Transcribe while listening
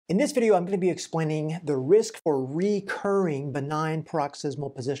In this video, I'm going to be explaining the risk for recurring benign paroxysmal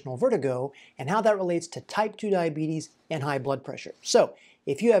positional vertigo and how that relates to type 2 diabetes and high blood pressure. So,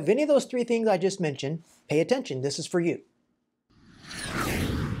 if you have any of those three things I just mentioned, pay attention. This is for you.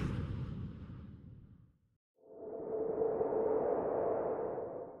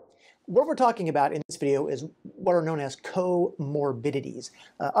 What we're talking about in this video is what are known as comorbidities,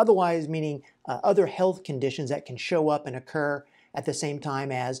 otherwise meaning other health conditions that can show up and occur at the same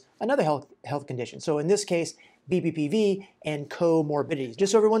time as another health condition. So in this case, BPPV and comorbidities.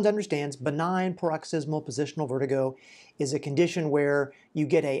 Just so everyone understands, benign paroxysmal positional vertigo is a condition where you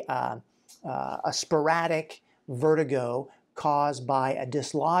get a sporadic vertigo caused by a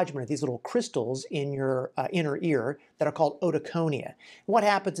dislodgement of these little crystals in your inner ear that are called otoconia. What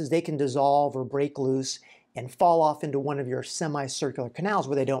happens is they can dissolve or break loose and fall off into one of your semicircular canals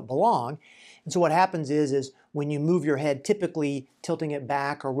where they don't belong. And so what happens is when you move your head, typically tilting it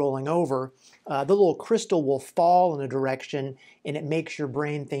back or rolling over, the little crystal will fall in a direction and it makes your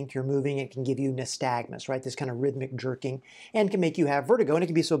brain think you're moving. It can give you nystagmus, right? This kind of rhythmic jerking, and can make you have vertigo. And it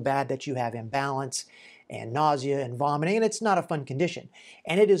can be so bad that you have imbalance and nausea and vomiting, and it's not a fun condition.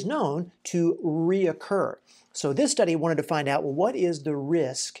 And it is known to reoccur. So this study wanted to find out, well, what is the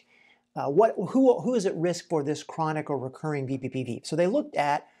risk, who is at risk for this chronic or recurring BPPV? So they looked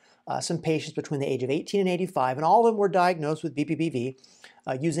at some patients between the age of 18 and 85, and all of them were diagnosed with BPPV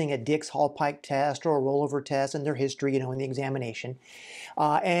using a Dix-Hallpike test or a rollover test and their history, in the examination.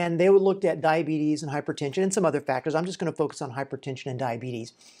 And they looked at diabetes and hypertension and some other factors. I'm just going to focus on hypertension and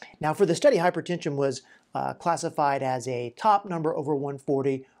diabetes. Now, for the study, hypertension was classified as a top number over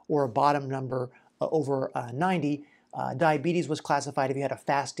 140 or a bottom number over 90. Diabetes was classified if you had a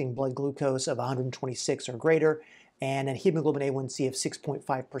fasting blood glucose of 126 or greater and a hemoglobin A1C of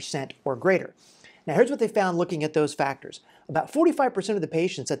 6.5% or greater. Now, here's what they found looking at those factors. About 45% of the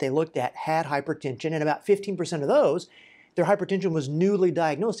patients that they looked at had hypertension, and about 15% of those, their hypertension was newly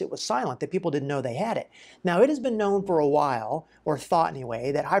diagnosed. It was silent, that people didn't know they had it. Now, it has been known for a while, or thought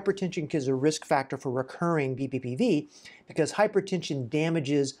anyway, that hypertension is a risk factor for recurring BPPV because hypertension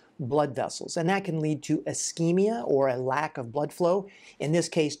damages blood vessels, and that can lead to ischemia or a lack of blood flow, in this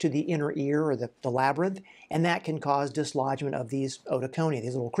case to the inner ear or the labyrinth, and that can cause dislodgement of these otoconia,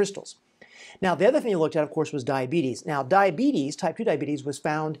 these little crystals. Now, the other thing you looked at, of course, was diabetes. Now, diabetes, type 2 diabetes, was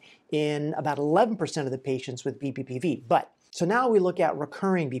found in about 11% of the patients with BPPV. So now we look at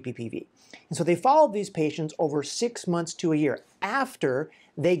recurring BPPV. And so they followed these patients over 6 months to a year after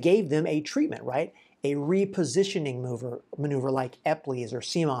they gave them a treatment, right? A repositioning maneuver like Epley's or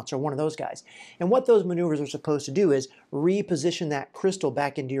CMOTs or one of those guys. And what those maneuvers are supposed to do is reposition that crystal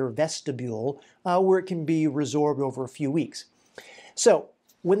back into your vestibule where it can be resorbed over a few weeks. So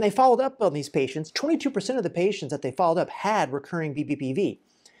when they followed up on these patients, 22% of the patients that they followed up had recurring BPPV.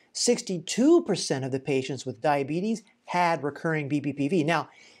 62% of the patients with diabetes had recurring BPPV. Now,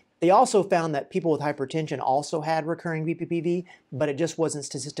 they also found that people with hypertension also had recurring BPPV, but it just wasn't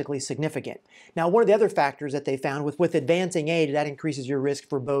statistically significant. Now, one of the other factors that they found with advancing age, that increases your risk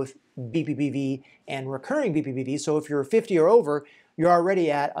for both BPPV and recurring BPPV. So if you're 50 or over, you're already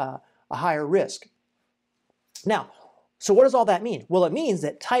at a higher risk. Now, so what does all that mean? Well, it means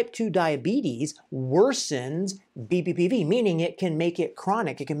that type 2 diabetes worsens BPPV, meaning it can make it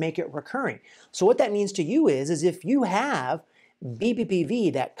chronic, it can make it recurring. So what that means to you is if you have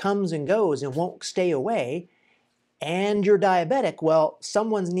BPPV that comes and goes and won't stay away, and you're diabetic, well,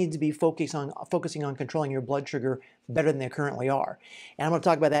 someone needs to be focusing on controlling your blood sugar better than they currently are. And I'm going to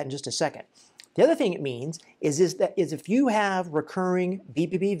talk about that in just a second. The other thing it means is if you have recurring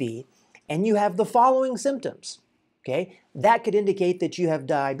BPPV and you have the following symptoms, okay, that could indicate that you have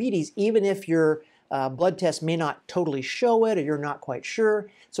diabetes, even if your blood test may not totally show it or you're not quite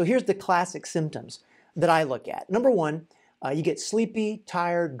sure. So here's the classic symptoms that I look at. Number one, you get sleepy,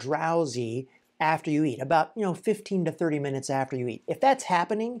 tired, drowsy after you eat, about 15 to 30 minutes after you eat. If that's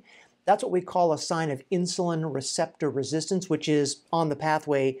happening, that's what we call a sign of insulin receptor resistance, which is on the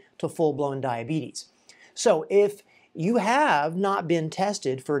pathway to full-blown diabetes. So if you have not been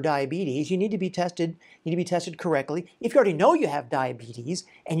tested for diabetes, you need to be tested correctly. If you already know you have diabetes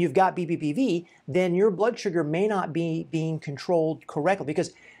and you've got BPPV, then your blood sugar may not be being controlled correctly,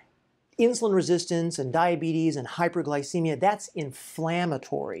 because insulin resistance and diabetes and hyperglycemia, that's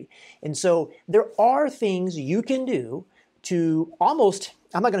inflammatory. And so there are things you can do to almost,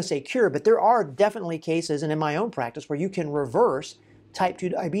 I'm not going to say cure, but there are definitely cases, and in my own practice, where you can reverse type 2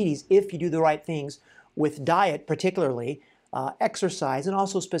 diabetes if you do the right things with diet, particularly exercise, and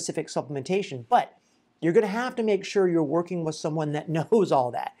also specific supplementation. But you're going to have to make sure you're working with someone that knows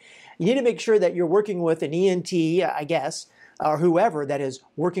all that. You need to make sure that you're working with an ENT, I guess, or whoever that is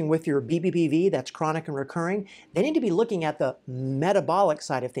working with your BPPV, that's chronic and recurring, they need to be looking at the metabolic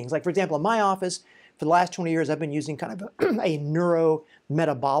side of things. Like, for example, in my office, for the last 20 years, I've been using kind of a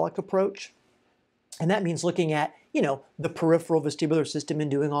neuro-metabolic approach. And that means looking at, the peripheral vestibular system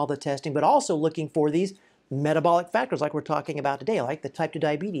and doing all the testing, but also looking for these metabolic factors like we're talking about today, like the type 2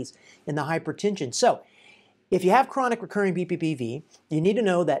 diabetes and the hypertension. So if you have chronic recurring BPPV, you need to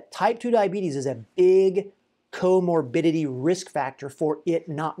know that type 2 diabetes is a big comorbidity risk factor for it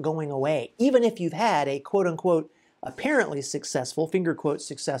not going away, even if you've had a quote-unquote apparently successful, finger quote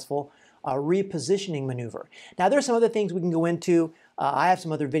successful, repositioning maneuver. Now, there's some other things we can go into. I have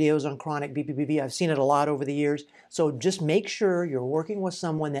some other videos on chronic BPPV. I've seen it a lot over the years. So just make sure you're working with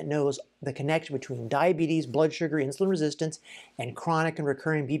someone that knows the connection between diabetes, blood sugar, insulin resistance, and chronic and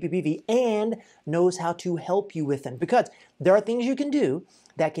recurring BPPV, and knows how to help you with them. Because there are things you can do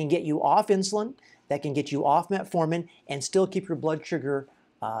that can get you off insulin, that can get you off metformin, and still keep your blood sugar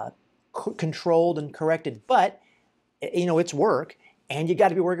controlled and corrected. But, it's work. And you got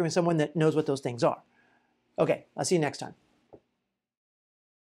to be working with someone that knows what those things are. Okay, I'll see you next time.